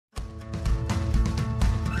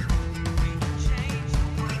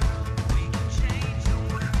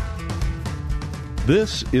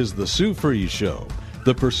This is the Sue Fries Show,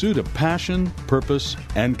 the pursuit of passion, purpose,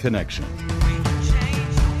 and connection.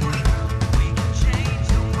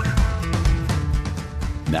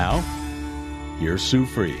 Now, here's Sue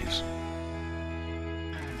Fries.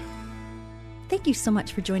 Thank you so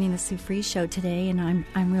much for joining the Sue Fries Show today, and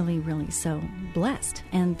I'm really, really so blessed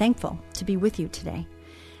and thankful to be with you today.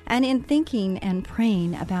 And in thinking and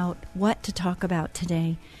praying about what to talk about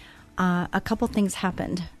today, a couple things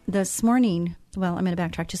happened. This morning, well, I'm going to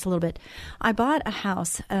backtrack just a little bit. I bought a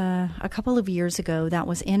house a couple of years ago that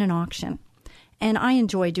was in an auction, and I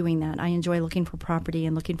enjoy doing that. I enjoy looking for property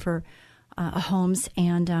and looking for homes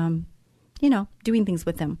and, doing things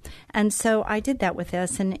with them. And so I did that with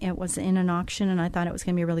this, and it was in an auction, and I thought it was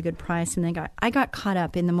going to be a really good price. And then I got caught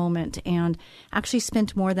up in the moment and actually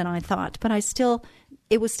spent more than I thought, but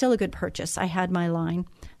it was still a good purchase. I had my line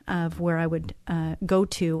of where I would go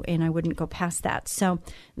to, and I wouldn't go past that. So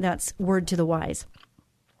that's word to the wise.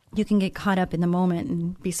 You can get caught up in the moment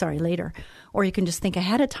and be sorry later, or you can just think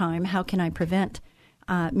ahead of time, how can I prevent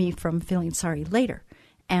me from feeling sorry later?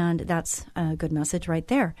 And that's a good message right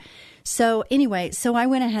there. So anyway, I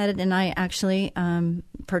went ahead and I actually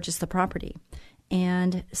purchased the property.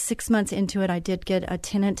 And 6 months into it, I did get a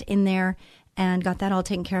tenant in there and got that all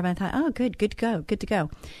taken care of. I thought, oh, good to go.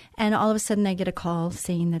 And all of a sudden, I get a call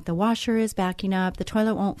saying that the washer is backing up, the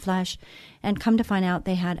toilet won't flush. And come to find out,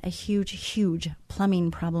 they had a huge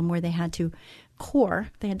plumbing problem where they had to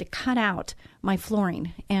cut out my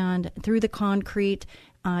flooring and through the concrete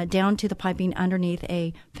down to the piping underneath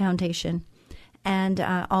a foundation and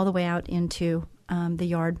all the way out into the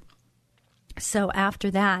yard. So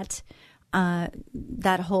after that,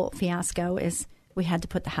 that whole fiasco is we had to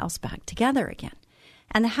put the house back together again.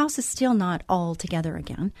 And the house is still not all together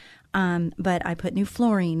again, but I put new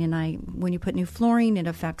flooring, and when you put new flooring, it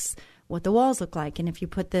affects what the walls look like. And if you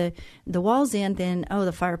put the walls in, then,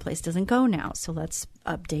 the fireplace doesn't go now. So let's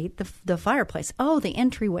update the fireplace. The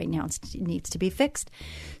entryway now needs to be fixed.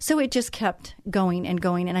 So it just kept going and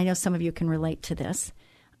going. And I know some of you can relate to this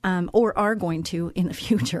or are going to in the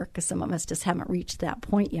future, because some of us just haven't reached that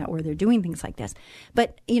point yet where they're doing things like this.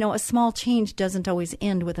 But, a small change doesn't always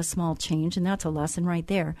end with a small change. And that's a lesson right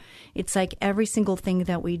there. It's like every single thing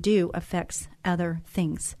that we do affects other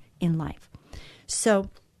things in life. So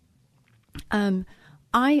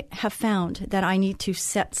I have found that I need to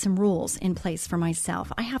set some rules in place for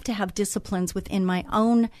myself. I have to have disciplines within my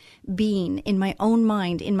own being, in my own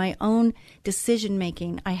mind, in my own decision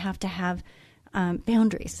making. I have to have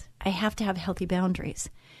boundaries. I have to have healthy boundaries.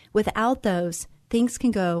 Without those, things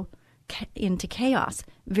can go into chaos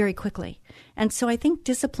very quickly. And so I think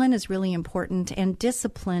discipline is really important, and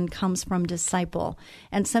discipline comes from disciple.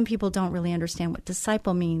 And some people don't really understand what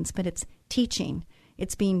disciple means, but it's teaching.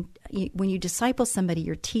 It's when you disciple somebody,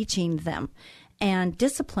 you're teaching them. And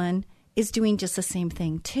discipline is doing just the same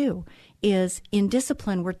thing too. Is in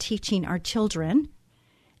discipline, we're teaching our children.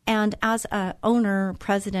 And as a owner,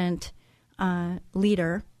 president,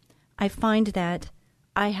 leader, I find that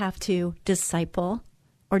I have to disciple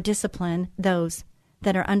or discipline those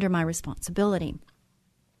that are under my responsibility.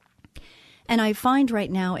 And I find right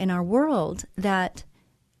now in our world that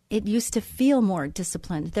it used to feel more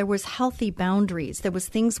disciplined. There was healthy boundaries. There was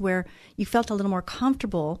things where you felt a little more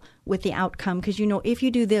comfortable with the outcome because if you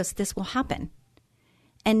do this, this will happen.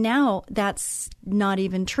 And now that's not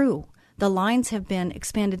even true. The lines have been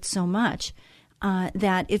expanded so much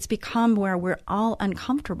that it's become where we're all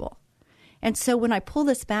uncomfortable. And so when I pull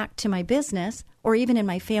this back to my business or even in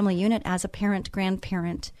my family unit as a parent,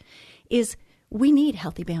 grandparent, is we need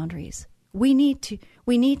healthy boundaries. We need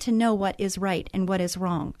to know what is right and what is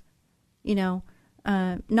wrong.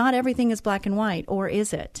 Not everything is black and white, or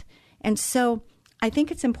is it? And so I think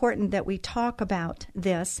it's important that we talk about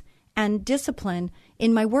this and discipline.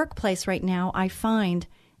 In my workplace right now, I find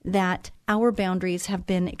that our boundaries have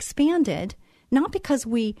been expanded, not because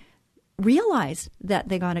we realized that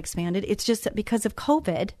they got expanded. It's just that because of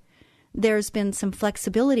COVID, there's been some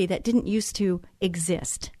flexibility that didn't used to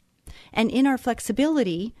exist. And in our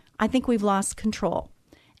flexibility, I think we've lost control.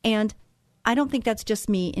 And I don't think that's just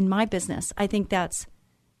me in my business. I think that's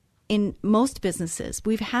in most businesses.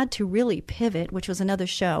 We've had to really pivot, which was another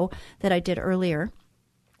show that I did earlier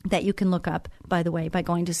that you can look up, by the way, by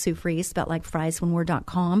going to Sue Fries, spelled like fries, one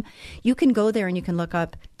word.com. You can go there and you can look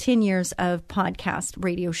up 10 years of podcast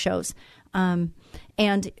radio shows. And,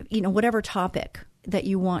 whatever topic that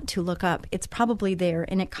you want to look up, it's probably there.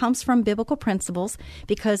 And it comes from biblical principles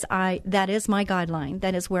because that is my guideline.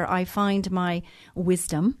 That is where I find my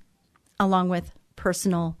wisdom, along with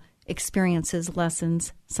personal experiences,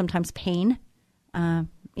 lessons, sometimes pain,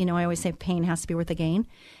 You know, I always say pain has to be worth the gain.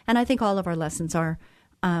 And I think all of our lessons are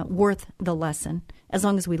worth the lesson, as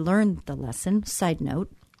long as we learn the lesson. Side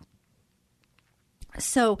note.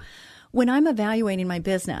 So when I'm evaluating my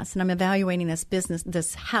business and I'm evaluating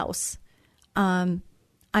this house,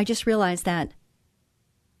 I just realized that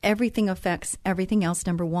everything affects everything else,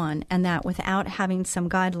 number one, and that without having some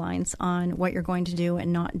guidelines on what you're going to do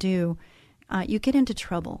and not do, you get into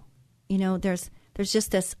trouble. You know, there's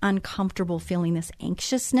just this uncomfortable feeling, this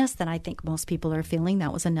anxiousness that I think most people are feeling.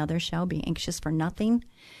 That was another show, Be Anxious for Nothing.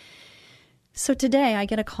 So today I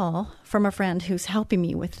get a call from a friend who's helping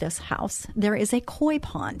me with this house. There is a koi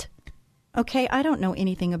pond. Okay, I don't know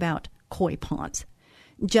anything about koi ponds,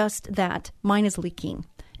 just that mine is leaking.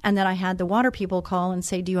 And that I had the water people call and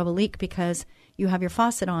say, do you have a leak because you have your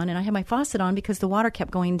faucet on? And I had my faucet on because the water kept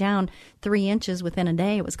going down 3 inches within a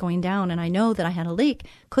day. It was going down. And I know that I had a leak.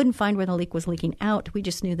 Couldn't find where the leak was leaking out. We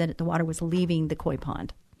just knew that the water was leaving the koi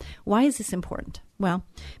pond. Why is this important? Well,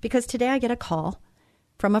 because today I get a call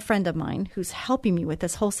from a friend of mine who's helping me with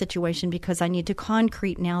this whole situation because I need to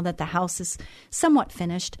concrete now that the house is somewhat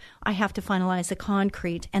finished. I have to finalize the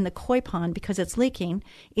concrete, and the koi pond, because it's leaking,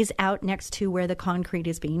 is out next to where the concrete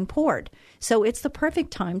is being poured. So it's the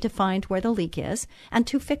perfect time to find where the leak is and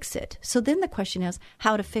to fix it. So then the question is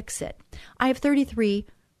how to fix it. I have 33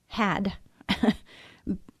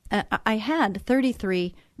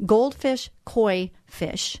 goldfish, koi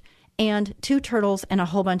fish, and 2 turtles and a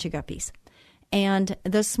whole bunch of guppies. And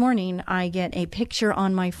this morning, I get a picture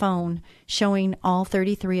on my phone showing all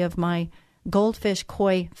 33 of my goldfish,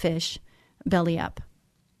 koi fish belly up.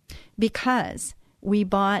 Because we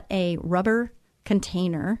bought a rubber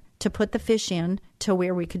container to put the fish in to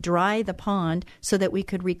where we could dry the pond so that we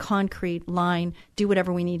could reconcrete, line, do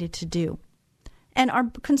whatever we needed to do. And our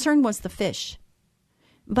concern was the fish.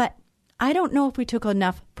 But I don't know if we took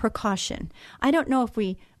enough precaution. I don't know if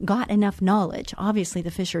we got enough knowledge. Obviously,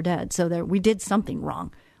 the fish are dead, so that we did something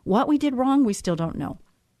wrong. What we did wrong, we still don't know.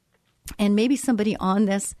 And maybe somebody on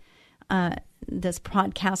this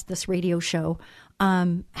podcast, this radio show,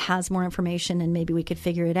 has more information, and maybe we could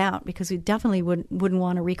figure it out, because we definitely wouldn't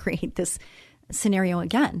want to recreate this scenario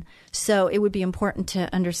again. So it would be important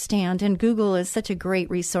to understand. And Google is such a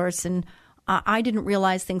great resource, and I didn't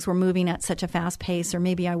realize things were moving at such a fast pace, or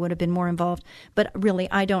maybe I would have been more involved. But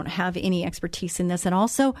really, I don't have any expertise in this. And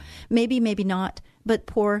also, maybe not, but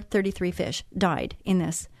poor 33 fish died in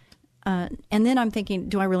this. And then I'm thinking,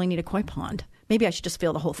 do I really need a koi pond? Maybe I should just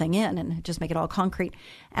fill the whole thing in and just make it all concrete.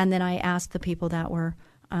 And then I asked the people that were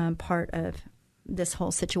part of this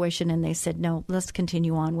whole situation, and they said, no, let's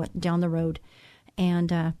continue on down the road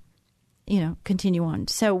and, continue on.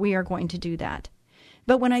 So we are going to do that.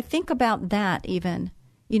 But when I think about that, even,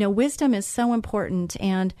 wisdom is so important,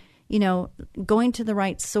 and, going to the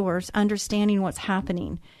right source, understanding what's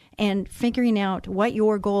happening, and figuring out what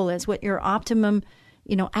your goal is, what your optimum,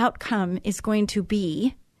 outcome is going to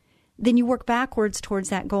be. Then you work backwards towards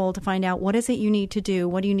that goal to find out what is it you need to do,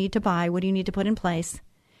 what do you need to buy, what do you need to put in place,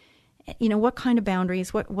 what kind of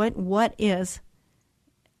boundaries, what is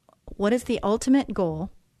the ultimate goal,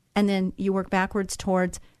 and then you work backwards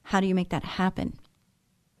towards how do you make that happen.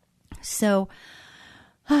 So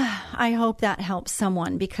I hope that helps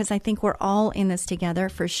someone, because I think we're all in this together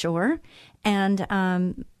for sure. And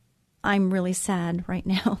I'm really sad right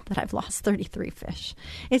now that I've lost 33 fish.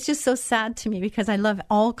 It's just so sad to me, because I love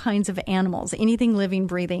all kinds of animals, anything living,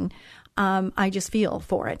 breathing. I just feel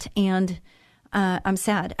for it. And I'm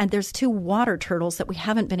sad. And there's 2 water turtles that we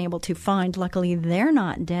haven't been able to find. Luckily, they're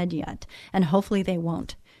not dead yet. And hopefully they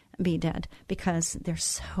won't be dead, because they're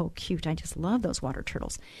so cute. I just love those water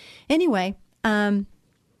turtles. Anyway,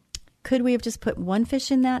 could we have just put 1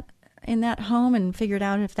 fish in that home and figured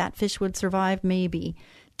out if that fish would survive? Maybe.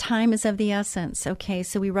 Time is of the essence. Okay,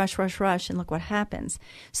 so we rush, and look what happens.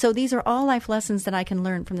 So these are all life lessons that I can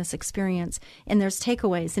learn from this experience, and there's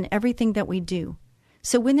takeaways in everything that we do.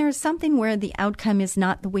 So when there is something where the outcome is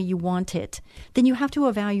not the way you want it, then you have to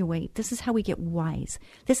evaluate. This is how we get wise.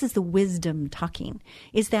 This is the wisdom talking,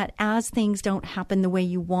 is that as things don't happen the way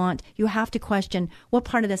you want, you have to question, what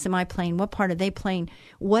part of this am I playing? What part are they playing?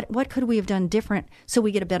 What could we have done different so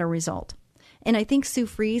we get a better result? And I think Sue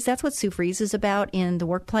Fries, that's what Sue Fries is about in the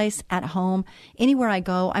workplace, at home, anywhere I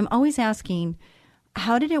go. I'm always asking,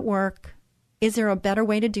 how did it work? Is there a better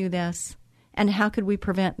way to do this? And how could we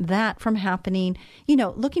prevent that from happening?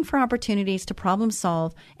 Looking for opportunities to problem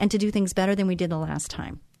solve and to do things better than we did the last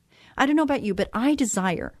time. I don't know about you, but my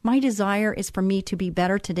desire is for me to be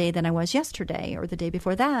better today than I was yesterday, or the day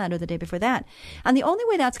before that, or the day before that. And the only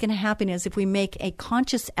way that's going to happen is if we make a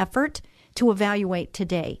conscious effort to evaluate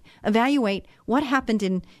today. Evaluate what happened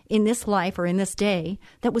in this life or in this day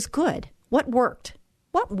that was good. What worked?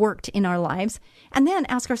 What worked in our lives? And then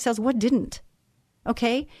ask ourselves, what didn't?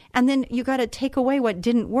 Okay? And then you got to take away what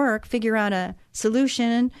didn't work, figure out a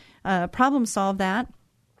solution, problem solve that.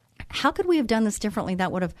 How could we have done this differently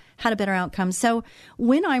that would have had a better outcome? So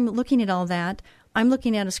when I'm looking at all that, I'm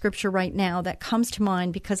looking at a scripture right now that comes to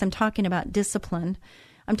mind because I'm talking about discipline.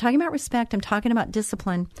 I'm talking about respect. I'm talking about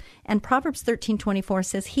discipline. And Proverbs 13:24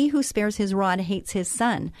 says, "He who spares his rod hates his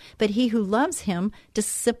son, but he who loves him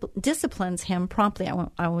disciplines him promptly." I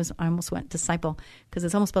almost went disciple because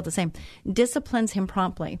it's almost spelled the same. Disciplines him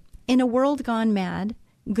promptly. In a world gone mad,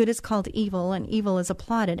 good is called evil, and evil is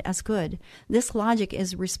applauded as good. This logic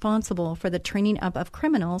is responsible for the training up of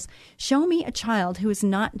criminals. Show me a child who is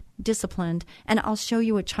not disciplined, and I'll show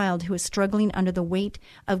you a child who is struggling under the weight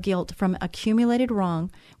of guilt from accumulated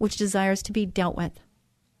wrong, which desires to be dealt with.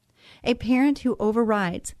 A parent who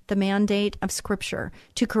overrides the mandate of Scripture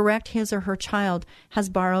to correct his or her child has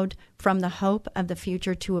borrowed from the hope of the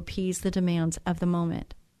future to appease the demands of the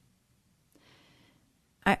moment.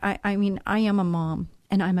 I mean, I am a mom.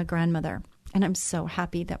 And I'm a grandmother, and I'm so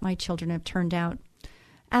happy that my children have turned out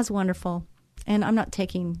as wonderful. And I'm not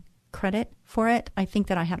taking credit for it. I think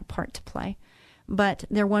that I had a part to play, but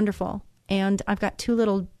they're wonderful. And I've got two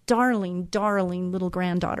little darling little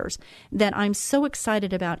granddaughters that I'm so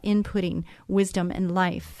excited about inputting wisdom and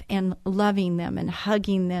life and loving them and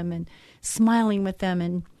hugging them and smiling with them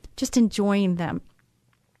and just enjoying them.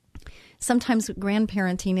 Sometimes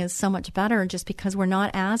grandparenting is so much better just because we're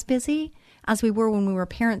not as busy as we were when we were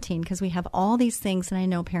parenting, because we have all these things. And I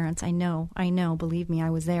know parents, I know, believe me, I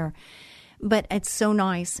was there. But it's so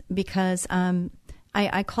nice because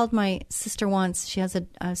I called my sister once. She has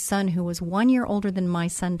a son who was 1 year older than my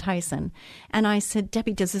son, Tyson. And I said,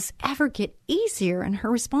 "Debbie, does this ever get easier?" And her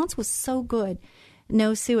response was so good.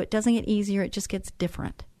 "No, Sue, it doesn't get easier. It just gets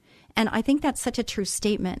different." And I think that's such a true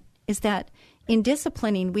statement, is that in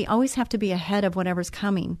disciplining, we always have to be ahead of whatever's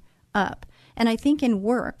coming up. And I think in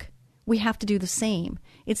work, we have to do the same.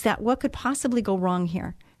 It's that what could possibly go wrong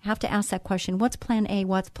here? I have to ask that question. What's plan A?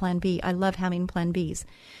 What's plan B? I love having plan Bs.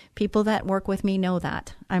 People that work with me know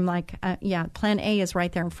that. I'm like, yeah, plan A is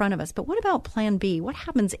right there in front of us. But what about plan B? What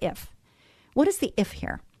happens if? What is the if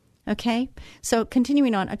here? Okay? So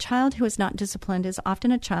continuing on, a child who is not disciplined is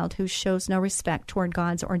often a child who shows no respect toward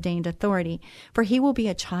God's ordained authority, for he will be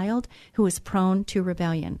a child who is prone to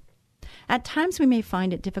rebellion. At times, we may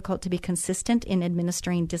find it difficult to be consistent in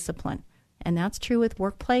administering discipline. And that's true with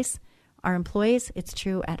workplace, our employees. It's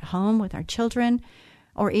true at home with our children,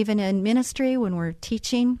 or even in ministry when we're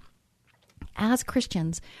teaching. As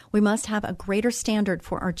Christians, we must have a greater standard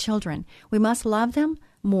for our children. We must love them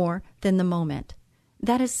more than the moment.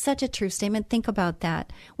 That is such a true statement. Think about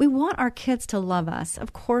that. We want our kids to love us.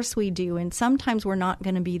 Of course we do. And sometimes we're not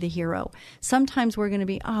going to be the hero. Sometimes we're going to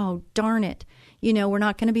be, oh, darn it. We're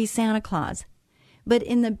not going to be Santa Claus. But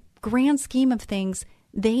in the grand scheme of things,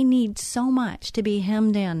 they need so much to be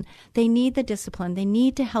hemmed in. They need the discipline. They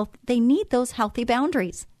need those healthy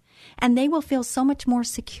boundaries. And they will feel so much more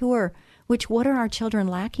secure, which what are our children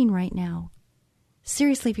lacking right now?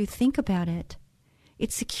 Seriously, if you think about it,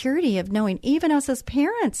 it's security of knowing, even us as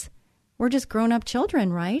parents, we're just grown-up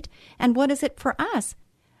children, right? And what is it for us?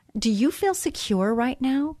 Do you feel secure right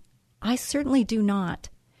now? I certainly do not.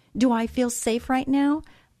 Do I feel safe right now?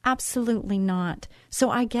 Absolutely not. So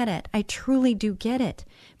I get it. I truly do get it.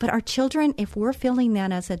 But our children, if we're feeling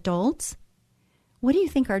that as adults, what do you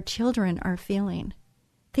think our children are feeling?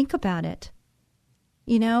 Think about it.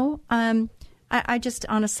 I just,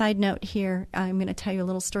 on a side note here, I'm going to tell you a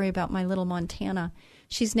little story about my little Montana.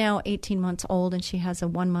 She's now 18 months old, and she has a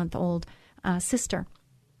 1-month-old sister.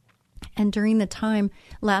 And during the time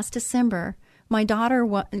last December, my daughter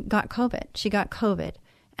got COVID. She got COVID,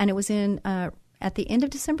 and it was at the end of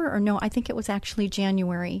December, or no, I think it was actually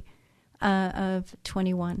January of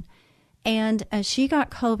 21. And she got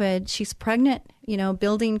COVID. She's pregnant,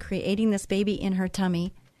 creating this baby in her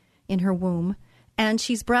tummy, in her womb, and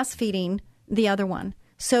she's breastfeeding the other one.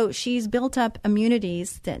 So she's built up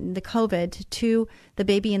immunities, the COVID, to the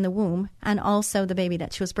baby in the womb and also the baby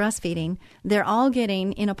that she was breastfeeding. They're all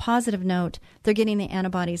getting, in a positive note, they're getting the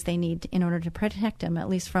antibodies they need in order to protect them, at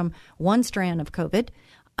least from one strand of COVID.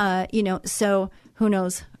 So who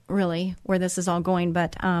knows really where this is all going.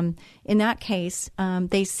 But in that case,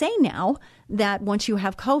 they say now that once you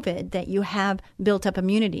have COVID, that you have built up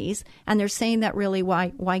immunities. And they're saying that really,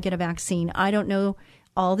 why get a vaccine? I don't know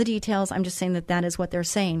all the details. I'm just saying that is what they're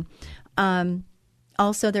saying.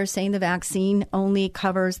 Also, they're saying the vaccine only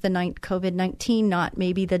covers the COVID-19, not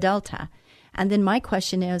maybe the Delta. And then my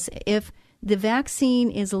question is, if the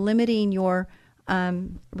vaccine is limiting your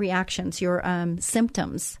reactions, your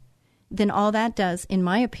symptoms, then all that does, in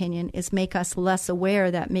my opinion, is make us less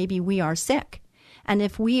aware that maybe we are sick. And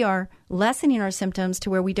if we are lessening our symptoms to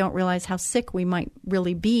where we don't realize how sick we might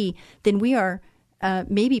really be, then we are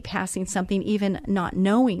maybe passing something, even not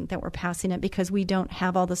knowing that we're passing it, because we don't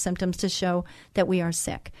have all the symptoms to show that we are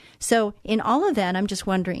sick. So in all of that, I'm just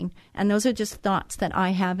wondering, and those are just thoughts that I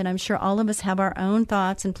have, and I'm sure all of us have our own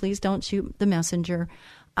thoughts, and please don't shoot the messenger.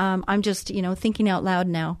 I'm just, thinking out loud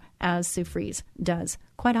now, as Sue Fries does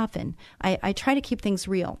quite often. I try to keep things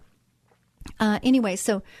real. Anyway,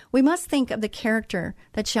 so we must think of the character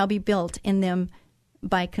that shall be built in them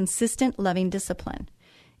by consistent, loving discipline.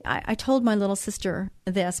 I told my little sister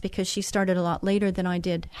this because she started a lot later than I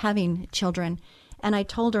did having children. And I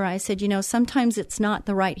told her, I said, sometimes it's not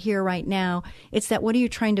the right here, right now. It's that what are you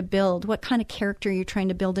trying to build? What kind of character are you trying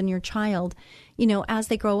to build in your child, as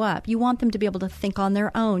they grow up? You want them to be able to think on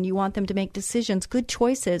their own. You want them to make decisions, good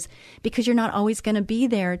choices, because you're not always going to be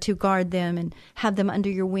there to guard them and have them under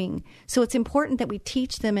your wing. So it's important that we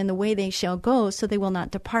teach them in the way they shall go so they will not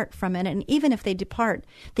depart from it. And even if they depart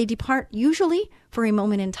usually for a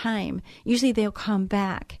moment in time. Usually they'll come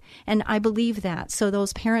back. And I believe that. So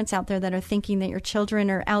those parents out there that are thinking that your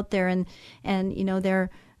children are out there and they're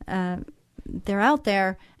out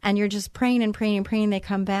there and you're just praying and praying and praying they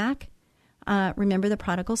come back, remember the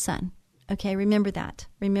prodigal son. Okay, remember that.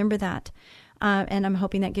 And I'm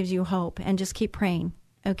hoping that gives you hope. And just keep praying,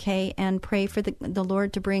 okay? And pray for the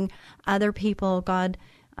Lord to bring other people,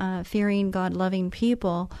 God-fearing, God-loving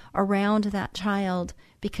people around that child,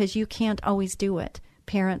 because you can't always do it.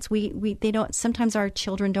 Parents, they don't. Sometimes our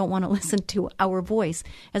children don't want to listen to our voice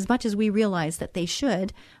as much as we realize that they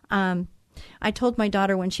should. I told my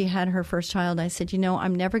daughter when she had her first child, I said,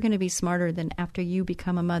 I'm never going to be smarter than after you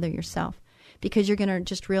become a mother yourself, because you're going to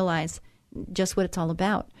just realize just what it's all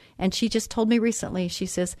about. And she just told me recently, she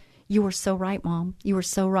says, "You were so right, Mom. You were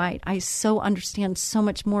so right. I so understand so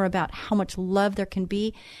much more about how much love there can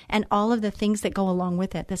be and all of the things that go along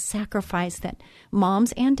with it, the sacrifice that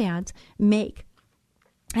moms and dads make."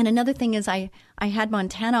 And another thing is I had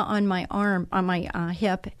Montana on my arm, on my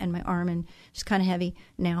hip and my arm, and she's kind of heavy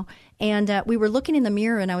now. And we were looking in the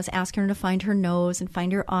mirror, and I was asking her to find her nose and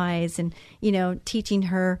find her eyes and, teaching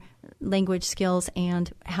her language skills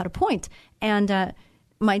and how to point. And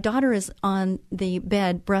my daughter is on the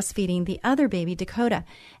bed breastfeeding the other baby, Dakota,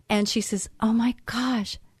 and she says, "Oh, my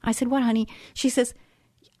gosh." I said, "What, honey?" She says,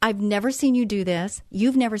 "I've never seen you do this.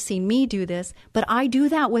 You've never seen me do this, but I do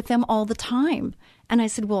that with them all the time." And I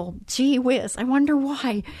said, "Well, gee whiz, I wonder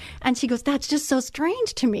why." And she goes, "That's just so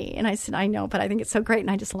strange to me." And I said, "I know, but I think it's so great." And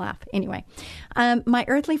I just laugh. Anyway, my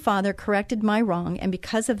earthly father corrected my wrong, and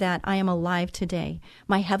because of that, I am alive today.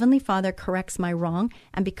 My heavenly Father corrects my wrong,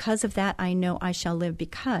 and because of that, I know I shall live,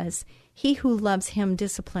 because he who loves him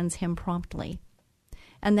disciplines him promptly.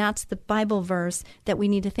 And that's the Bible verse that we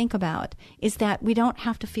need to think about, is that we don't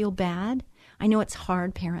have to feel bad. I know it's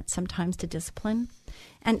hard, parents, sometimes to discipline.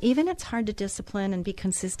 And even it's hard to discipline and be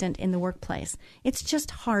consistent in the workplace. It's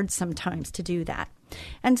just hard sometimes to do that.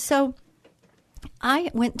 And so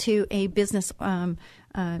I went to a business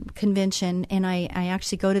convention, and I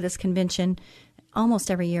actually go to this convention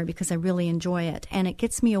almost every year because I really enjoy it. And it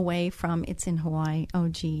gets me away from, it's in Hawaii. Oh,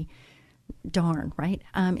 gee. Darn, right?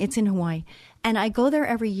 It's in Hawaii. And I go there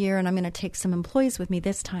every year, and I'm going to take some employees with me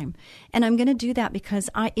this time. And I'm going to do that because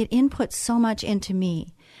it inputs so much into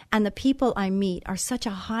me. And the people I meet are such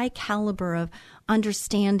a high caliber of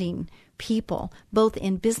understanding people, both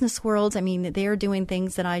in business worlds. I mean, they're doing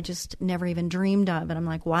things that I just never even dreamed of. And I'm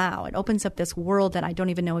like, wow, it opens up this world that I don't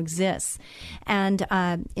even know exists. And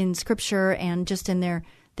in Scripture and just in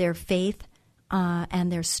their faith, and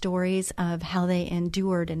their stories of how they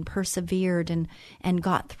endured and persevered and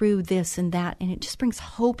got through this and that. And it just brings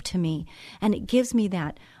hope to me. And it gives me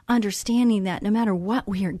that understanding that no matter what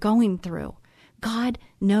we are going through, God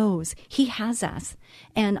knows. He has us.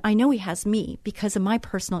 And I know He has me because of my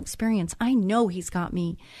personal experience. I know He's got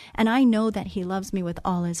me. And I know that He loves me with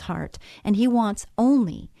all His heart. And He wants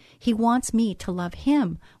me to love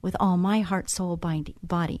Him with all my heart, soul,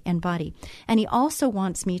 body. And He also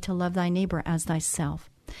wants me to love thy neighbor as thyself.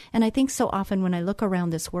 And I think so often when I look around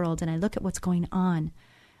this world and I look at what's going on,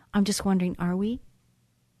 I'm just wondering, are we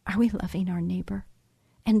loving our neighbor?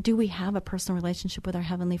 And do we have a personal relationship with our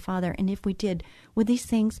Heavenly Father? And if we did, would these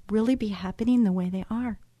things really be happening the way they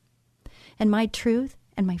are? And my truth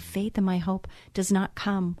and my faith and my hope does not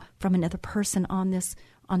come from another person on this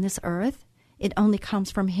earth. It only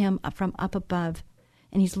comes from Him from up above.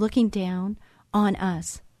 And He's looking down on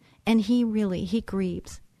us. And He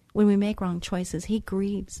grieves When we make wrong choices, he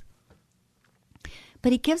grieves.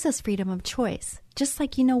 But he gives us freedom of choice. Just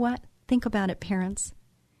like, you know what? Think about it, parents.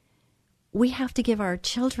 We have to give our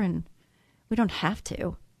children, we don't have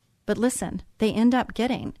to, but listen, they end up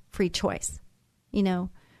getting free choice. You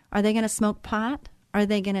know, are they going to smoke pot? Are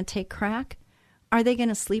they going to take crack? Are they going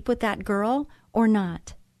to sleep with that girl or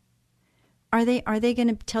not? Are they going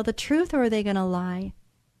to tell the truth or are they going to lie?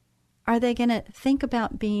 Are they going to think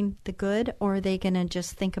about being the good or are they going to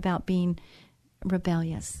just think about being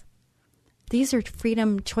rebellious? These are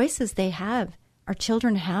freedom choices they have. Our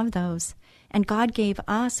children have those. And God gave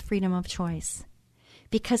us freedom of choice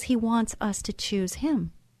because he wants us to choose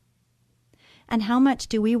him. And how much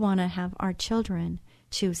do we want to have our children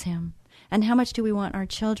choose him? And how much do we want our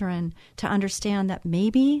children to understand that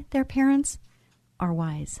maybe their parents are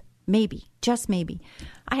wise? Maybe, just maybe.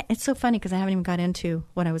 It's so funny because I haven't even got into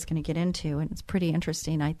what I was going to get into, and it's pretty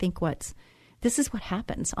interesting. I think this is what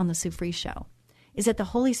happens on the Sue Fries Show, is that the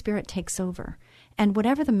Holy Spirit takes over. And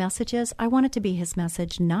whatever the message is, I want it to be his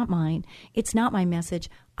message, not mine. It's not my message.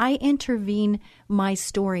 I intervene my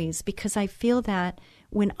stories because I feel that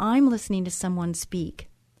when I'm listening to someone speak,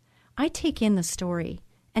 I take in the story,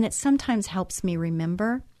 and it sometimes helps me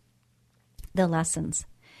remember the lessons.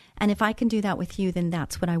 And if I can do that with you, then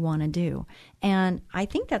that's what I want to do. And I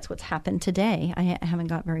think that's what's happened today. I haven't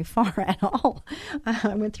got very far at all.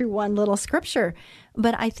 I went through one little scripture.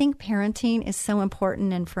 But I think parenting is so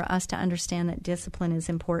important, and for us to understand that discipline is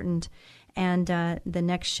important. And the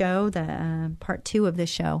next show, the part 2 of the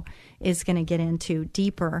show, is going to get into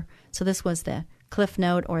deeper. So this was the cliff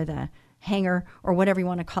note or the hanger or whatever you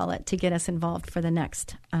want to call it to get us involved for the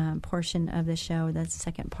next portion of the show, the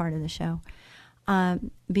second part of the show.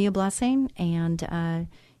 Be a blessing and,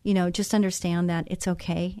 just understand that it's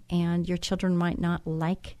okay. And your children might not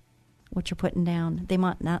like what you're putting down. They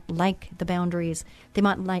might not like the boundaries. They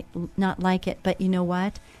might not like it. But you know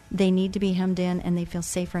what? They need to be hemmed in, and they feel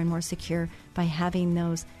safer and more secure by having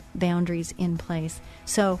those boundaries in place.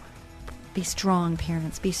 So be strong,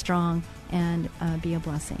 parents. Be strong and be a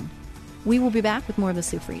blessing. We will be back with more of the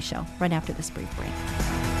Sue Fries Show right after this brief break.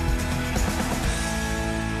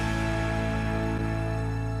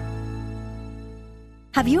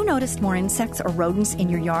 Have you noticed more insects or rodents in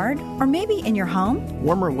your yard, or maybe in your home?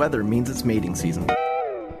 Warmer weather means it's mating season.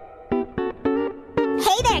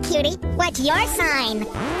 Hey there, cutie. What's your sign?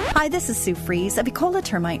 Hi, this is Sue Fries of Ecola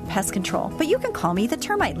Termite Pest Control, but you can call me the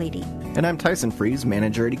Termite Lady. And I'm Tyson Fries,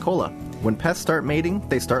 manager at Ecola. When pests start mating,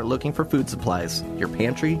 they start looking for food supplies. Your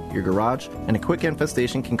pantry, your garage, and a quick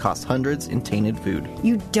infestation can cost hundreds in tainted food.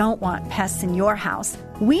 You don't want pests in your house.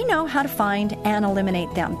 We know how to find and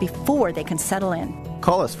eliminate them before they can settle in.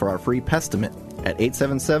 Call us for our free Pestimate at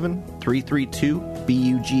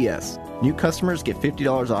 877-332-BUGS. New customers get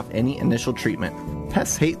 $50 off any initial treatment.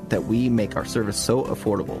 Pests hate that we make our service so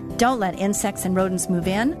affordable. Don't let insects and rodents move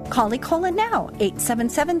in. Call Ecola now,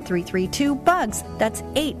 877-332-BUGS. That's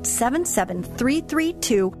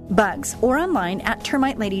 877-332-BUGS. Or online at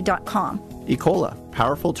termitelady.com. Ecola,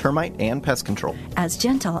 powerful termite and pest control. As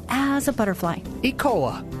gentle as a butterfly.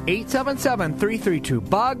 Ecola,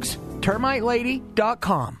 877-332-BUGS,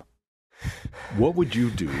 termitelady.com. What would you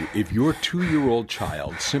do if your 2-year-old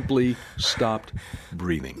child simply stopped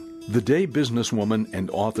breathing? The day businesswoman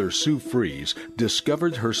and author Sue Fries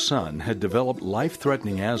discovered her son had developed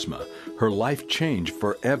life-threatening asthma, her life changed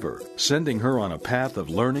forever, sending her on a path of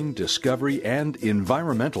learning, discovery, and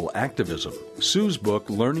environmental activism. Sue's book,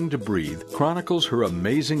 Learning to Breathe, chronicles her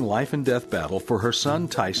amazing life and death battle for her son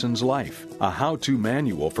Tyson's life, a how-to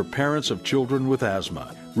manual for parents of children with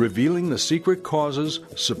asthma, revealing the secret causes,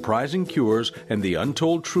 surprising cures, and the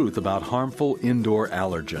untold truth about harmful indoor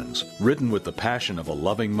allergens. Written with the passion of a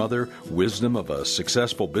loving mother, wisdom of a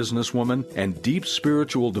successful businesswoman, and deep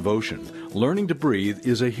spiritual devotion, Learning to Breathe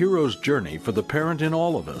is a hero's journey for the parent in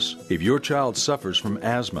all of us. If your child suffers from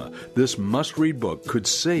asthma, this must-read book could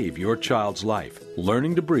save your child's life.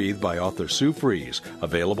 Learning to Breathe by author Sue Fries,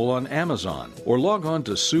 available on Amazon, or log on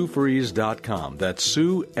to SueFries.com. That's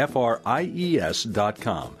Sue,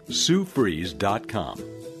 Fries.com. SueFries.com.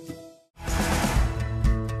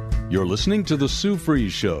 You're listening to The Sue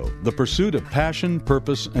Fries Show, the pursuit of passion,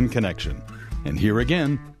 purpose, and connection. And here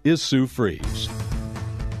again is Sue Fries.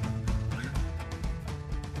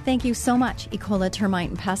 Thank you so much, Ecola Termite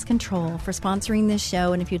and Pest Control, for sponsoring this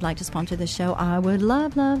show. And if you'd like to sponsor this show, I would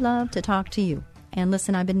love, love, love to talk to you. And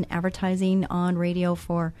listen, I've been advertising on radio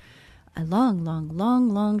for a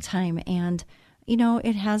long time. And,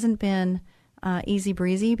 it hasn't been easy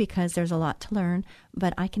breezy because there's a lot to learn.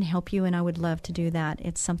 But I can help you, and I would love to do that.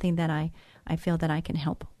 It's something that I feel that I can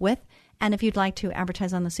help with. And if you'd like to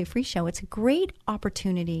advertise on the Sue Fries Show, it's a great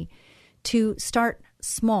opportunity to start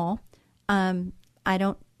small. I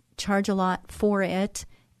don't charge a lot for it,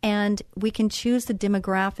 and we can choose the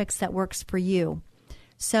demographics that works for you.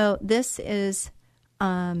 So this is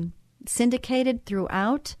syndicated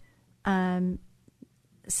throughout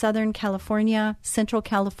Southern California, Central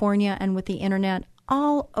California, and with the internet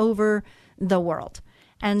all over the world.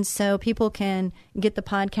 And so people can get the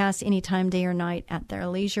podcast anytime, day or night, at their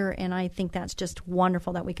leisure. And I think that's just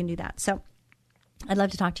wonderful that we can do that. So I'd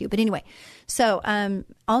love to talk to you. But anyway, so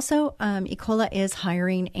also Ecola is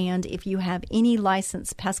hiring. And if you have any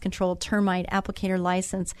license, pest control, termite applicator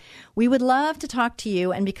license, we would love to talk to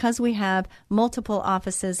you. And because we have multiple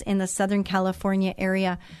offices in the Southern California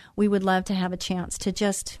area, we would love to have a chance to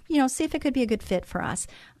just, see if it could be a good fit for us.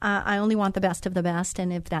 I only want the best of the best.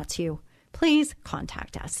 And if that's you, please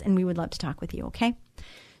contact us, and we would love to talk with you, okay?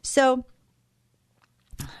 So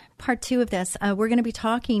part 2 of this, we're going to be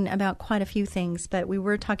talking about quite a few things, but we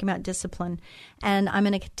were talking about discipline, and I'm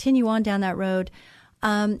going to continue on down that road.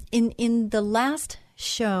 In the last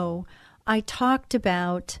show, I talked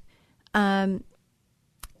about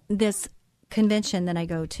this convention that I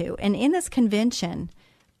go to, and in this convention,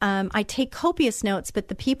 I take copious notes, but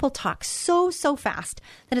the people talk so fast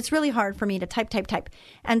that it's really hard for me to type.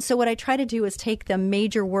 And so what I try to do is take the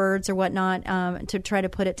major words or whatnot to try to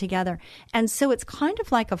put it together. And so it's kind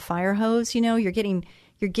of like a fire hose. You're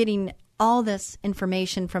getting all this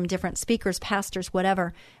information from different speakers, pastors,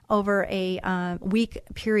 whatever, over a week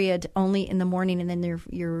period only in the morning, and then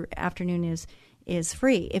your afternoon is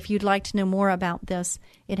free. If you'd like to know more about this,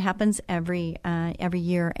 it happens every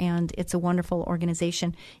year, and it's a wonderful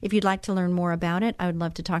organization. If you'd like to learn more about it, I would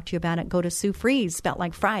love to talk to you about it. Go to Sue Fries, spelled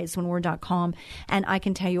like fries, one.com, and I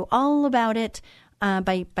can tell you all about it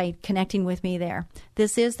by connecting with me there.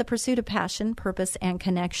 This is the pursuit of passion, purpose, and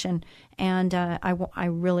connection, and I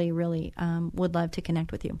really would love to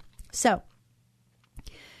connect with you. So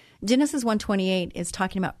Genesis 1:28 is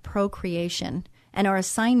talking about procreation. And our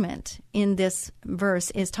assignment in this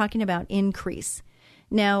verse is talking about increase.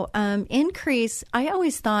 Now, increase, I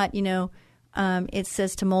always thought, it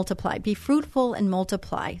says to multiply. Be fruitful and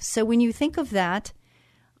multiply. So when you think of that,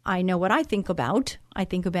 I know what I think about. I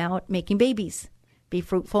think about making babies. Be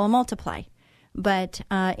fruitful and multiply. But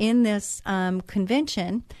in this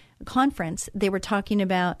conference, they were talking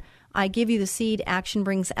about, I give you the seed, action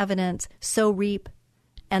brings evidence, sow, reap,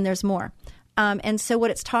 and there's more. And so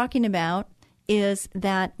what it's talking about is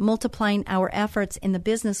that multiplying our efforts in the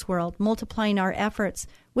business world, multiplying our efforts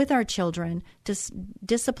with our children,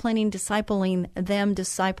 disciplining them,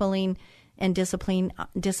 and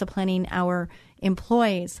disciplining our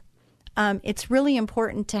employees. It's really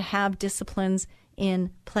important to have disciplines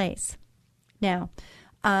in place. Now,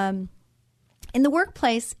 in the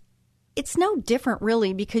workplace, it's no different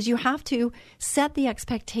really, because you have to set the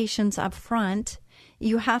expectations up front.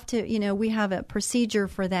 You have to, we have a procedure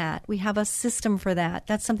for that. We have a system for that.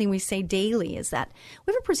 That's something we say daily, is that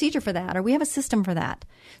we have a procedure for that, or we have a system for that.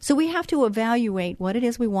 So we have to evaluate what it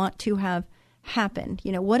is we want to have happen.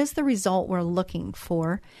 What is the result we're looking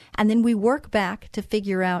for? And then we work back to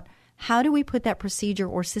figure out, how do we put that procedure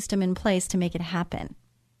or system in place to make it happen?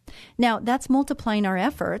 Now, that's multiplying our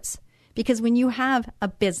efforts, because when you have a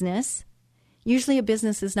business, usually a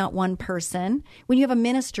business is not one person. When you have a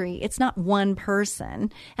ministry, it's not one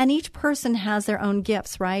person. And each person has their own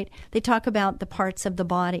gifts, right? They talk about the parts of the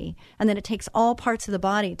body, and then it takes all parts of the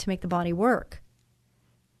body to make the body work.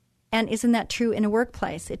 And isn't that true in a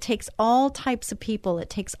workplace? It takes all types of people. It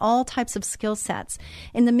takes all types of skill sets.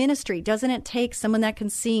 In the ministry, doesn't it take someone that can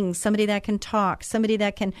sing, somebody that can talk, somebody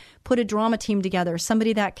that can put a drama team together,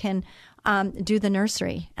 somebody that can do the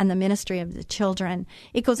nursery and the ministry of the children?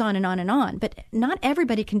 It goes on and on and on. But not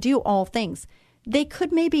everybody can do all things. They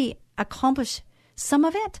could maybe accomplish some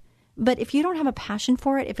of it, but if you don't have a passion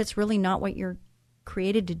for it, if it's really not what you're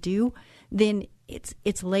created to do, then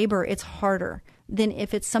it's labor, it's harder than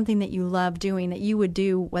if it's something that you love doing, that you would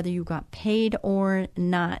do whether you got paid or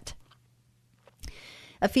not.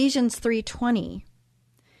 Ephesians 3:20.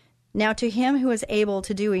 Now to him who is able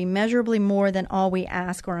to do immeasurably more than all we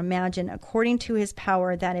ask or imagine, according to his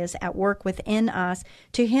power that is at work within us,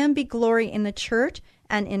 to him be glory in the church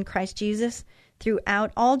and in Christ Jesus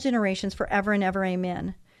throughout all generations forever and ever.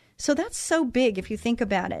 Amen. So that's so big if you think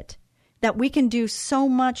about it, that we can do so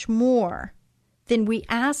much more than we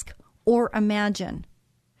ask or imagine.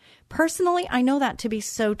 Personally, I know that to be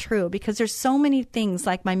so true, because there's so many things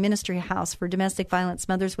like my ministry house for domestic violence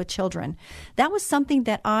mothers with children. That was something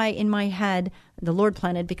that I, in my head, the Lord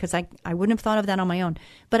planted, because I wouldn't have thought of that on my own.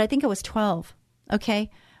 But I think I was 12, okay?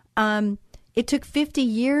 It took 50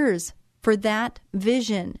 years for that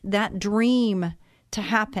vision, that dream to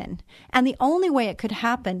happen. And the only way it could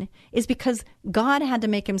happen is because God had to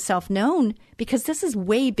make himself known, because this is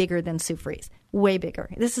way bigger than Sue Fries. Way bigger.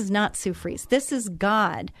 This is not Sue Fries. This is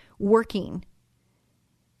God working.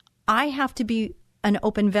 I have to be an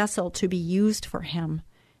open vessel to be used for him.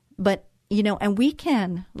 But, and we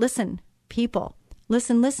can, listen, people,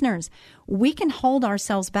 listeners, we can hold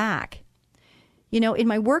ourselves back. In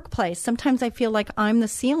my workplace, sometimes I feel like I'm the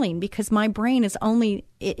ceiling because my brain is only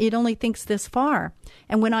thinks this far.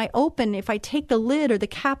 And when I open, if I take the lid or the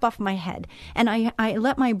cap off my head and I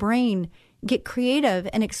let my brain get creative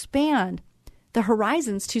and expand the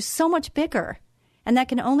horizons to so much bigger. And that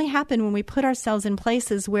can only happen when we put ourselves in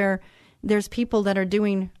places where there's people that are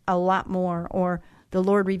doing a lot more, or the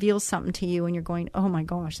Lord reveals something to you and you're going, oh my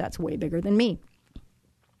gosh, that's way bigger than me.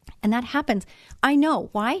 And that happens. I know.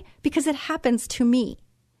 Why? Because it happens to me.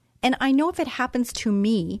 And I know if it happens to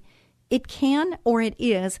me, it can or it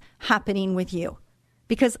is happening with you.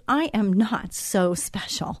 Because I am not so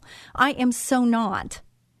special. I am so not.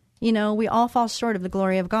 We all fall short of the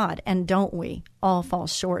glory of God. And don't we all fall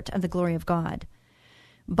short of the glory of God?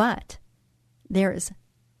 But there's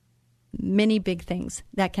many big things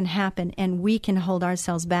that can happen, and we can hold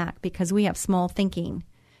ourselves back because we have small thinking.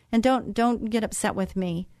 And don't get upset with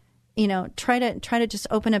me. Try to just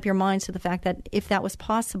open up your minds to the fact that if that was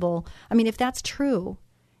possible, if that's true,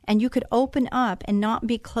 and you could open up and not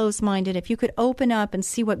be closed-minded, if you could open up and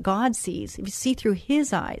see what God sees, if you see through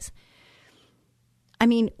his eyes,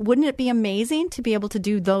 wouldn't it be amazing to be able to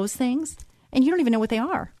do those things? And you don't even know what they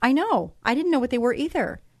are. I know. I didn't know what they were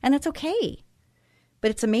either. And that's okay.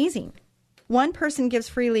 But it's amazing. One person gives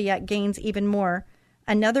freely yet gains even more.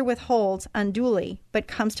 Another withholds unduly, but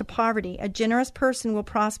comes to poverty. A generous person will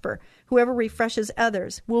prosper. Whoever refreshes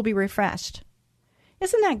others will be refreshed.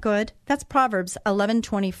 Isn't that good? That's Proverbs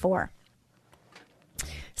 11:24.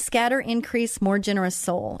 Scatter, increase, more generous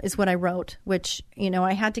soul is what I wrote, which,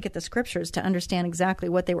 I had to get the scriptures to understand exactly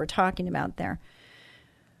what they were talking about there.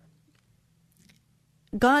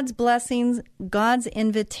 God's blessings, God's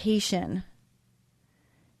invitation.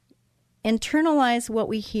 Internalize what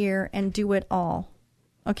we hear and do it all.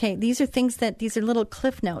 Okay, these are little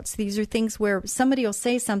cliff notes. These are things where somebody will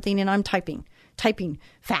say something and I'm typing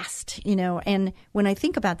fast, and when I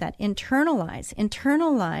think about that,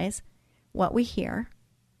 internalize what we hear.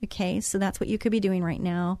 Okay, so that's what you could be doing right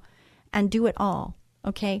now, and do it all.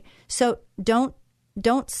 Okay, so don't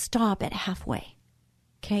stop at halfway.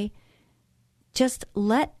 Okay, just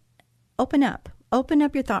open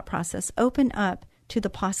up your thought process, open up to the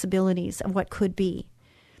possibilities of what could be.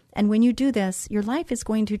 And when you do this, your life is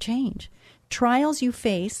going to change. Trials you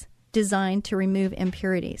face designed to remove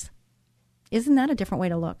impurities. Isn't that a different way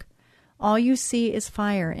to look? All you see is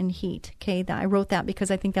fire and heat. Okay, I wrote that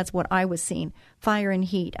because I think that's what I was seeing. Fire and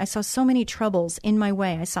heat. I saw so many troubles in my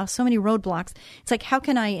way. I saw so many roadblocks. It's like, how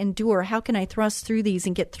can I endure? How can I thrust through these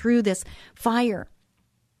and get through this fire?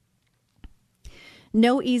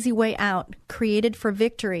 No easy way out. Created for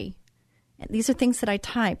victory. These are things that I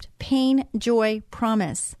typed. Pain, joy,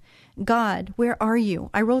 promise. God, where are you?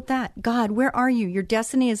 I wrote that. God, where are you? Your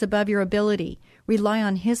destiny is above your ability. Rely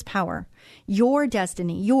on his power. Your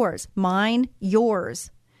destiny, yours, mine, yours,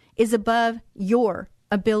 is above your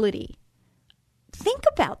ability. Think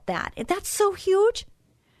about that. That's so huge.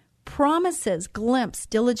 Promises, glimpse,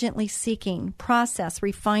 diligently seeking, process,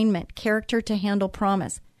 refinement, character to handle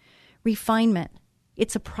promise. Refinement.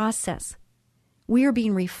 It's a process. We are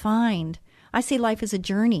being refined. I say life is a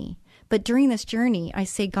journey. But during this journey, I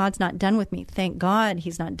say God's not done with me. Thank God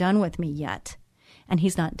he's not done with me yet. And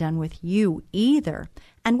he's not done with you either.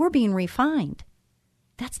 And we're being refined.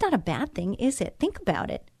 That's not a bad thing, is it? Think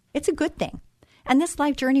about it. It's a good thing. And this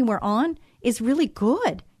life journey we're on is really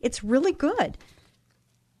good. It's really good.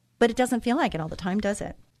 But it doesn't feel like it all the time, does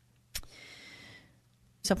it?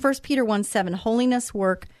 So 1 Peter 1:7, holiness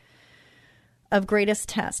work of greatest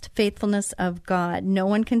test, faithfulness of God. No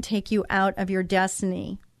one can take you out of your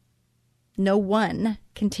destiny. No one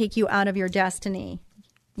can take you out of your destiny.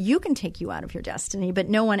 You can take you out of your destiny, but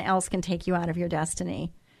no one else can take you out of your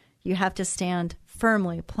destiny. You have to stand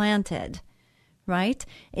firmly planted, right?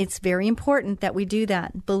 It's very important that we do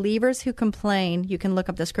that. Believers who complain, you can look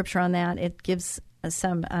up the scripture on that. It gives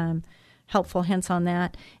some helpful hints on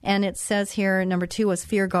that. And it says here, number 2 was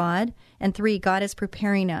fear God. And 3, God is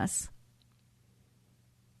preparing us.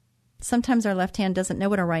 Sometimes our left hand doesn't know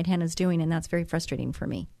what our right hand is doing, and that's very frustrating for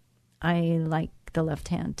me. I like the left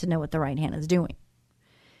hand to know what the right hand is doing.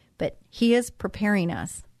 But he is preparing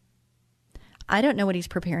us. I don't know what he's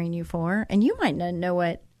preparing you for, and you might not know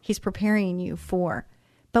what he's preparing you for.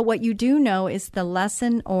 But what you do know is the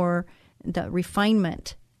lesson or the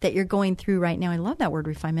refinement that you're going through right now. I love that word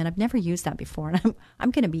refinement. I've never used that before, and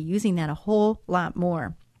I'm going to be using that a whole lot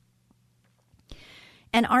more.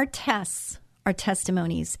 And our tests, our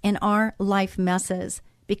testimonies, and our life messes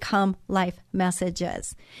become life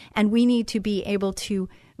messages. And we need to be able to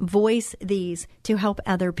voice these to help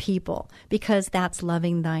other people, because that's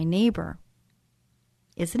loving thy neighbor.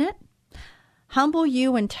 Isn't it? Humble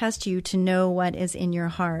you and test you to know what is in your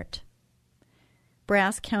heart.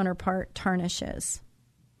 Brass counterpart tarnishes.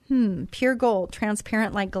 Pure gold,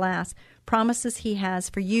 transparent like glass. Promises he has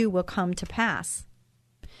for you will come to pass.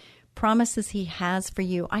 Promises he has for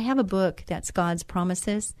you. I have a book that's God's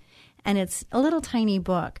Promises, and it's a little tiny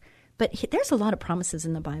book. But there's a lot of promises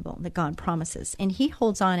in the Bible that God promises, and he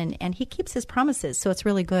holds on and he keeps his promises. So it's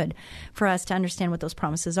really good for us to understand what those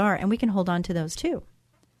promises are, and we can hold on to those too.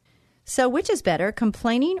 So which is better,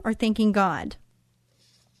 complaining or thanking God?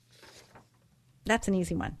 That's an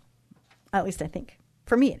easy one. At least I think.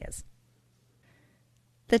 For me it is.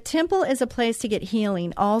 The temple is a place to get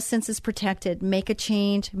healing, all senses protected, make a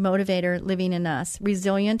change, motivator living in us.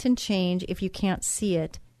 Resilient in change. If you can't see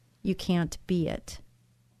it, you can't be it.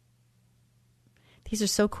 These are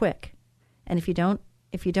so quick. And if you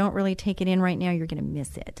don't really take it in right now, you're going to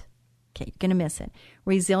miss it. Okay, you're going to miss it.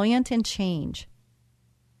 Resilient in change.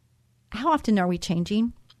 How often are we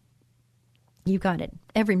changing? You got it.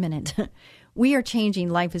 Every minute. We are changing.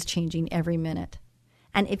 Life is changing every minute.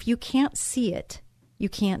 And if you can't see it, you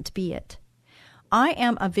can't be it. I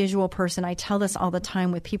am a visual person. I tell this all the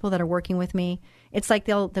time with people that are working with me. It's like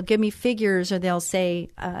they'll give me figures, or they'll say,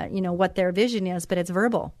 what their vision is, but it's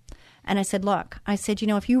verbal. And I said, look,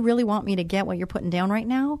 if you really want me to get what you're putting down right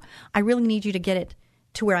now, I really need you to get it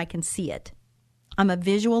to where I can see it. I'm a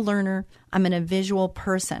visual learner. I'm a visual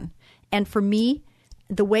person. And for me,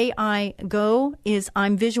 the way I go is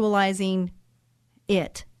I'm visualizing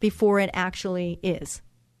it before it actually is.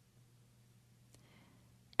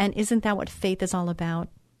 And isn't that what faith is all about?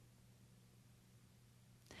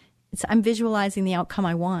 I'm visualizing the outcome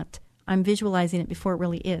I want. I'm visualizing it before it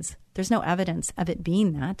really is. There's no evidence of it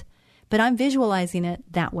being that, but I'm visualizing it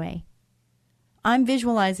that way. I'm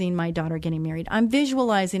visualizing my daughter getting married. I'm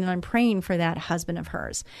visualizing and I'm praying for that husband of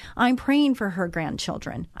hers. I'm praying for her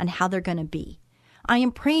grandchildren and how they're going to be. I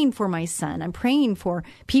am praying for my son. I'm praying for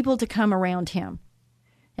people to come around him.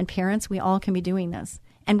 And parents, we all can be doing this.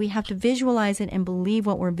 And we have to visualize it and believe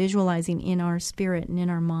what we're visualizing in our spirit and in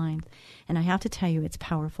our mind. And I have to tell you, it's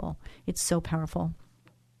powerful. It's so powerful.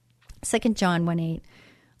 2 John 1:8,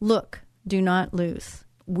 look, do not lose.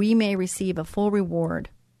 We may receive a full reward,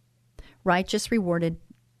 righteous rewarded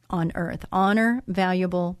on earth. Honor,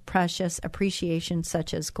 valuable, precious, appreciation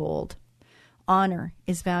such as gold. Honor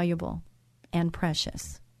is valuable and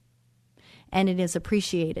precious, and it is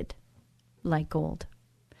appreciated like gold.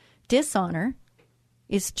 Dishonor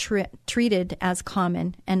is treated as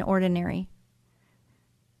common and ordinary,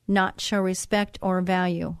 not show respect or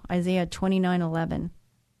value. Isaiah 29:11.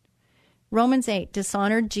 Romans 8,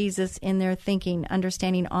 dishonored Jesus in their thinking,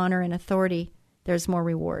 understanding honor and authority. There's more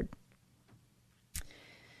reward.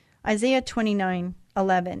 Isaiah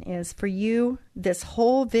 29:11 is, for you, this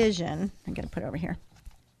whole vision, I'm going to put it over here,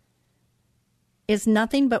 is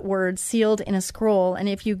nothing but words sealed in a scroll. And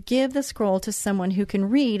if you give the scroll to someone who can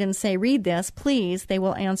read and say, read this, please, they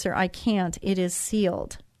will answer, I can't. It is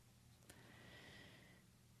sealed.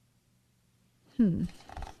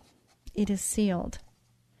 It is sealed.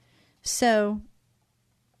 So,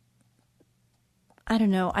 I don't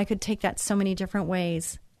know. I could take that so many different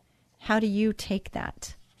ways. How do you take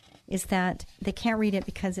that? Is that they can't read it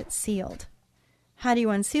because it's sealed. How do you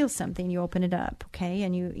unseal something? You open it up, okay?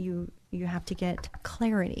 And you have to get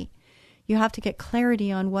clarity. You have to get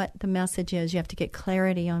clarity on what the message is. You have to get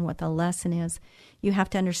clarity on what the lesson is. You have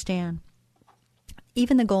to understand.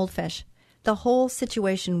 Even the goldfish, the whole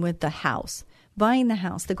situation with the house, buying the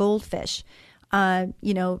house, the goldfish,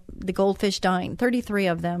 the goldfish dying, 33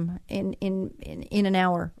 of them in an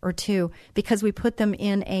hour or two, because we put them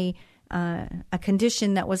in a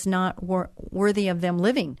condition that was not worthy of them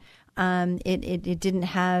living. It didn't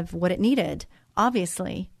have what it needed,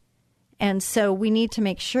 obviously. And so we need to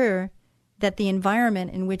make sure that the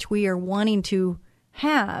environment in which we are wanting to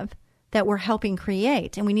have, that we're helping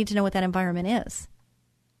create, and we need to know what that environment is.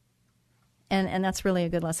 And that's really a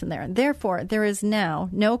good lesson there. Therefore, there is now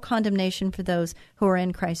no condemnation for those who are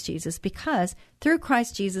in Christ Jesus, because through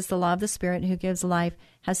Christ Jesus, the law of the Spirit who gives life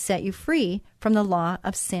has set you free from the law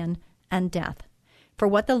of sin and death. For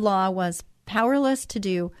what the law was powerless to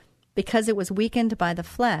do because it was weakened by the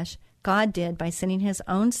flesh, God did by sending his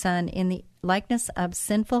own Son in the likeness of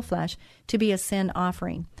sinful flesh to be a sin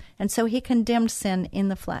offering. And so he condemned sin in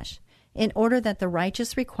the flesh. in order that the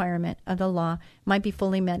righteous requirement of the law might be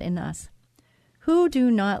fully met in us, who do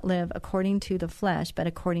not live according to the flesh, but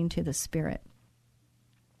according to the Spirit.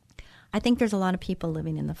 I think there's a lot of people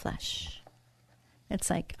living in the flesh. It's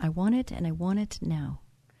like, I want it and I want it now.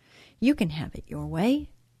 You can have it your way,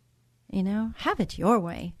 have it your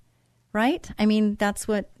way, right? I mean, that's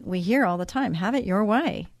what we hear all the time. Have it your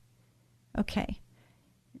way. Okay.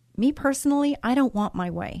 Me personally, I don't want my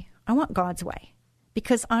way. I want God's way,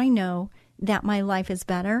 because I know that my life is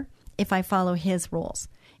better if I follow His rules.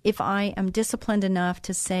 If I am disciplined enough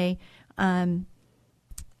to say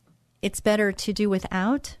it's better to do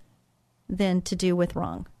without than to do with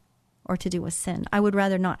wrong or to do with sin. I would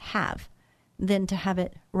rather not have than to have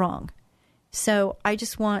it wrong. So I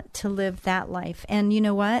just want to live that life. And you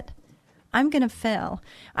know what? I'm going to fail.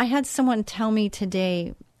 I had someone tell me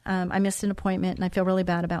today, I missed an appointment, and I feel really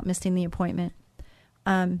bad about missing the appointment.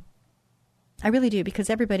 I really do, because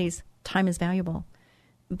everybody's time is valuable.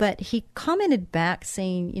 But he commented back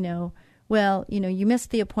saying, well, you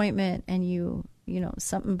missed the appointment, and you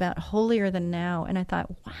something about holier than now. And I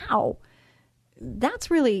thought, wow,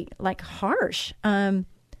 that's really like harsh.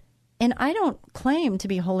 And I don't claim to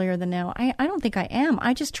be holier than now. I don't think I am.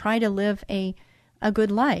 I just try to live a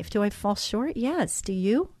good life. Do I fall short? Yes. Do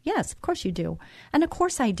you? Yes, of course you do. And of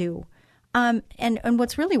course I do. And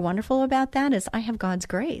what's really wonderful about that is I have God's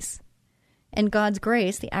grace. And God's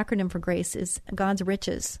grace, the acronym for grace, is God's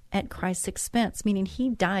riches at Christ's expense, meaning He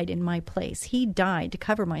died in my place. He died to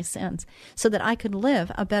cover my sins so that I could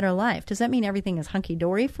live a better life. Does that mean everything is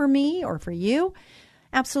hunky-dory for me or for you?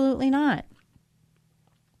 Absolutely not.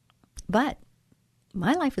 But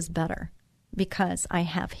my life is better because I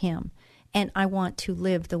have Him. And I want to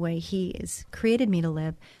live the way He has created me to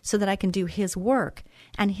live so that I can do His work.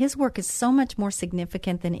 And His work is so much more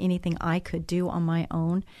significant than anything I could do on my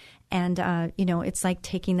own. And, it's like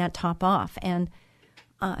taking that top off. And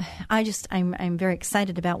I'm very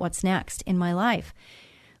excited about what's next in my life.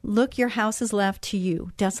 Look, your house is left to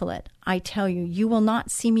you, desolate. I tell you, you will not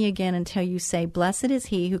see me again until you say, blessed is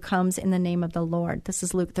he who comes in the name of the Lord. This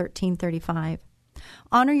is Luke 13:35.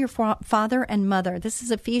 Honor your father and mother. This is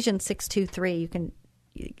Ephesians 6:2-3. You can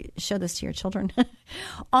show this to your children.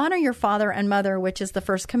 Honor your father and mother, which is the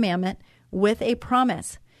first commandment, with a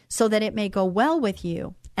promise, so that it may go well with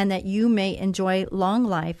you and that you may enjoy long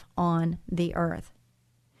life on the earth.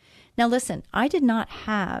 Now listen, I did not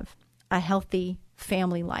have a healthy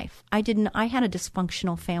family life. I had a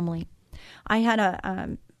dysfunctional family. I had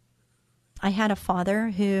a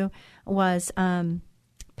father who was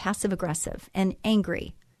passive aggressive and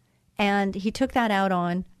angry, and he took that out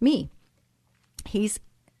on me. He's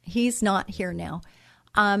not here now.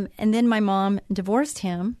 And then my mom divorced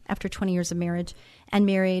him after 20 years of marriage and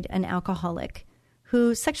married an alcoholic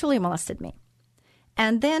who sexually molested me.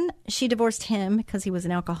 And then she divorced him because he was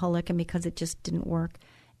an alcoholic and because it just didn't work,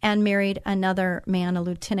 and married another man, a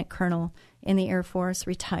lieutenant colonel in the Air Force,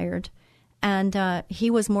 retired. And he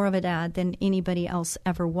was more of a dad than anybody else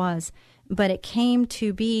ever was. But it came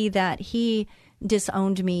to be that he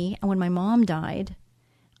disowned me when my mom died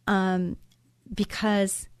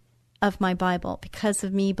because of my Bible, because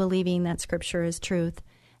of me believing that Scripture is truth.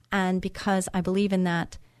 And because I believe in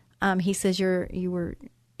that, he says,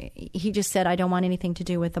 he just said, I don't want anything to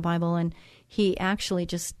do with the Bible. And he actually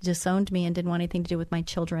just disowned me and didn't want anything to do with my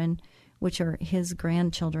children, which are his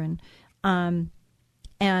grandchildren. And,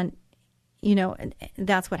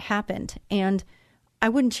 that's what happened. And I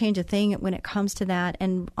wouldn't change a thing when it comes to that.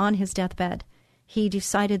 And on his deathbed, he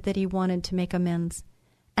decided that he wanted to make amends.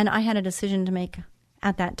 And I had a decision to make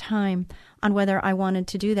at that time on whether I wanted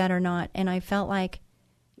to do that or not. And I felt like,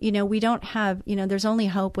 we don't have, there's only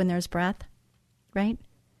hope when there's breath, right?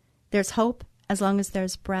 There's hope as long as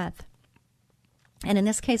there's breath. And in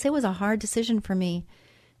this case, it was a hard decision for me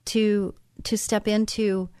to step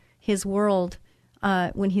into his world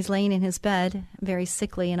when he's laying in his bed, very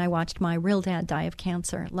sickly, and I watched my real dad die of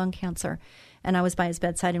cancer, lung cancer, and I was by his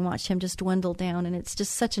bedside and watched him just dwindle down, and it's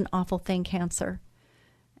just such an awful thing, cancer.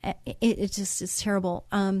 It's terrible.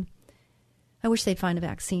 I wish they'd find a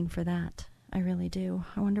vaccine for that. I really do.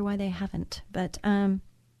 I wonder why they haven't. But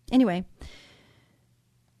anyway,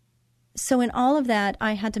 so in all of that,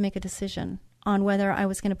 I had to make a decision on whether I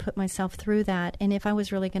was going to put myself through that and if I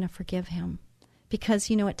was really going to forgive him.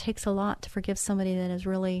 Because, it takes a lot to forgive somebody that has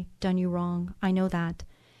really done you wrong. I know that.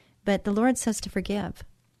 But the Lord says to forgive.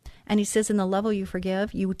 And he says, in the level you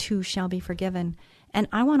forgive, you too shall be forgiven. And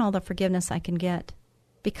I want all the forgiveness I can get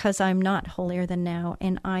because I'm not holier than now.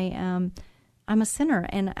 And I am I'm a sinner,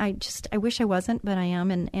 and I wish I wasn't, but I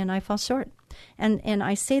am, and I fall short. And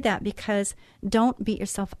I say that because don't beat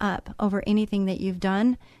yourself up over anything that you've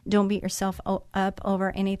done. Don't beat yourself up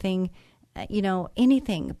over anything,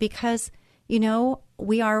 anything, because,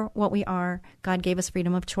 we are what we are. God gave us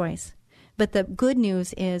freedom of choice. But the good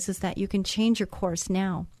news is that you can change your course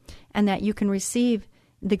now, and that you can receive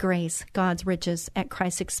the grace, God's riches at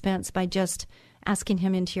Christ's expense, by just asking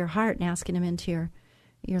him into your heart and asking him into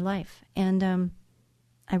your life. And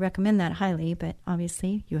I recommend that highly, but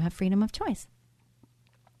obviously you have freedom of choice.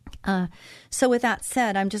 So with that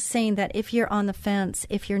said, I'm just saying that if you're on the fence,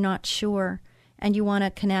 if you're not sure, and you want to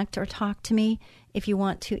connect or talk to me, if you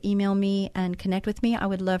want to email me and connect with me, I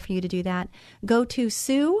would love for you to do that. Go to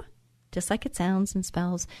Sue, just like it sounds and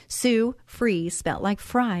spells, Sue Fries, spelled like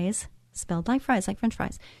fries, like French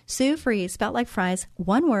fries. Sue Fries, spelled like fries,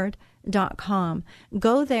 one word, .com.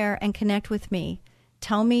 Go there and connect with me.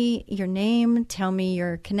 Tell me your name, tell me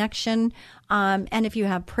your connection, and if you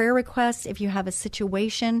have prayer requests, if you have a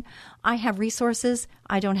situation, I have resources.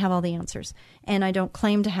 I don't have all the answers, and I don't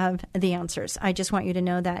claim to have the answers. I just want you to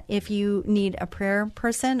know that if you need a prayer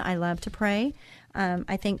person, I love to pray.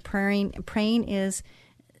 I think praying is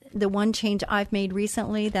the one change I've made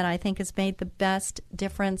recently that I think has made the best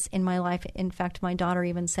difference in my life. In fact, my daughter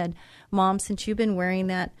even said, Mom, since you've been wearing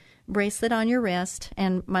that bracelet on your wrist,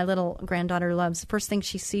 and my little granddaughter loves, the first thing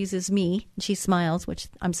she sees is me. She smiles, which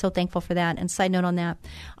I'm so thankful for that. And side note on that,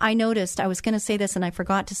 I noticed, I was going to say this and I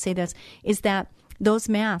forgot to say this, is that those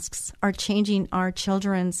masks are changing our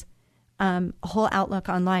children's whole outlook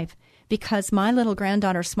on life. Because my little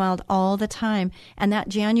granddaughter smiled all the time. And that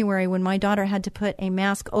January, when my daughter had to put a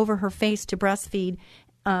mask over her face to breastfeed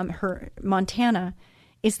her Montana,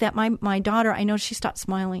 is that my daughter, I know she stopped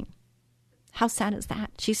smiling. How sad is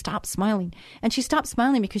that? She stopped smiling. And she stopped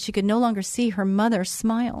smiling because she could no longer see her mother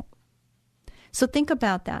smile. So think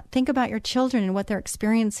about that. Think about your children and what they're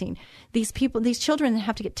experiencing. These children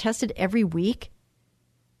have to get tested every week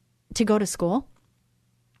to go to school.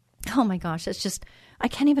 Oh my gosh, it's just, I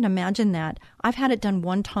can't even imagine that. I've had it done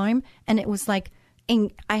one time, and it was like,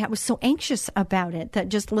 I was so anxious about it that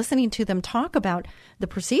just listening to them talk about the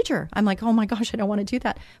procedure, I'm like, oh my gosh, I don't want to do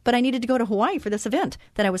that. But I needed to go to Hawaii for this event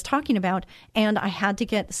that I was talking about, and I had to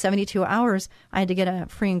get 72 hours. I had to get a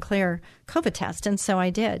free and clear COVID test, and so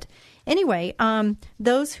I did. Anyway,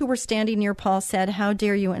 those who were standing near Paul said, how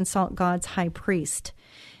dare you insult God's high priest?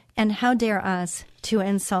 And how dare us to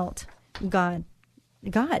insult God?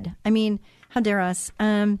 I mean, how dare us?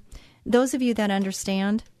 Those of you that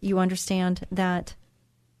understand, you understand that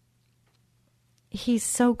he's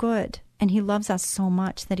so good and he loves us so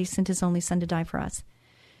much that he sent his only son to die for us.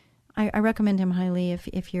 I recommend him highly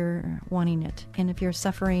if you're wanting it. And if you're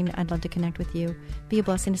suffering, I'd love to connect with you. Be a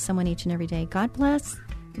blessing to someone each and every day. God bless.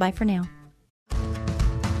 Bye for now.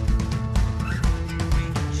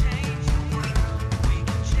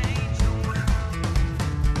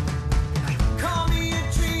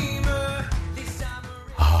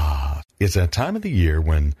 It's that time of the year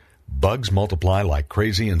when bugs multiply like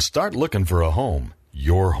crazy and start looking for a home,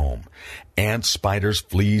 your home. Ants, spiders,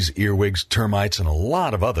 fleas, earwigs, termites, and a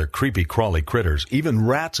lot of other creepy crawly critters, even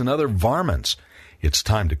rats and other varmints. It's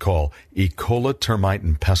time to call Ecola Termite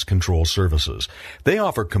and Pest Control Services. They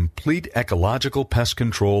offer complete ecological pest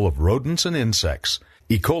control of rodents and insects.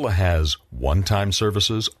 Ecola has one-time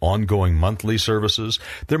services, ongoing monthly services,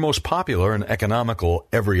 their most popular and economical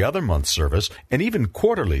every other month service, and even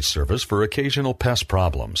quarterly service for occasional pest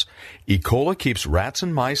problems. Ecola keeps rats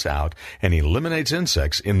and mice out and eliminates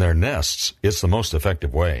insects in their nests. It's the most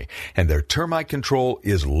effective way, and their termite control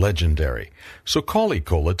is legendary. So call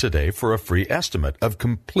Ecola today for a free estimate of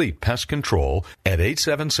complete pest control at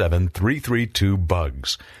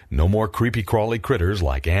 877-332-BUGS. No more creepy crawly critters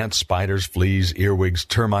like ants, spiders, fleas, earwigs,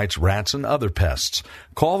 termites, rats, and other pests.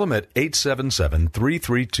 Call them at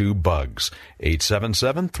 877-332-BUGS.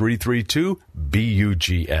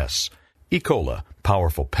 877-332-BUGS. Ecola,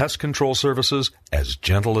 powerful pest control services as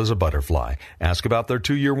gentle as a butterfly. Ask about their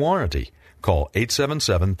 2-year warranty. Call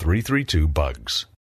 877-332-BUGS.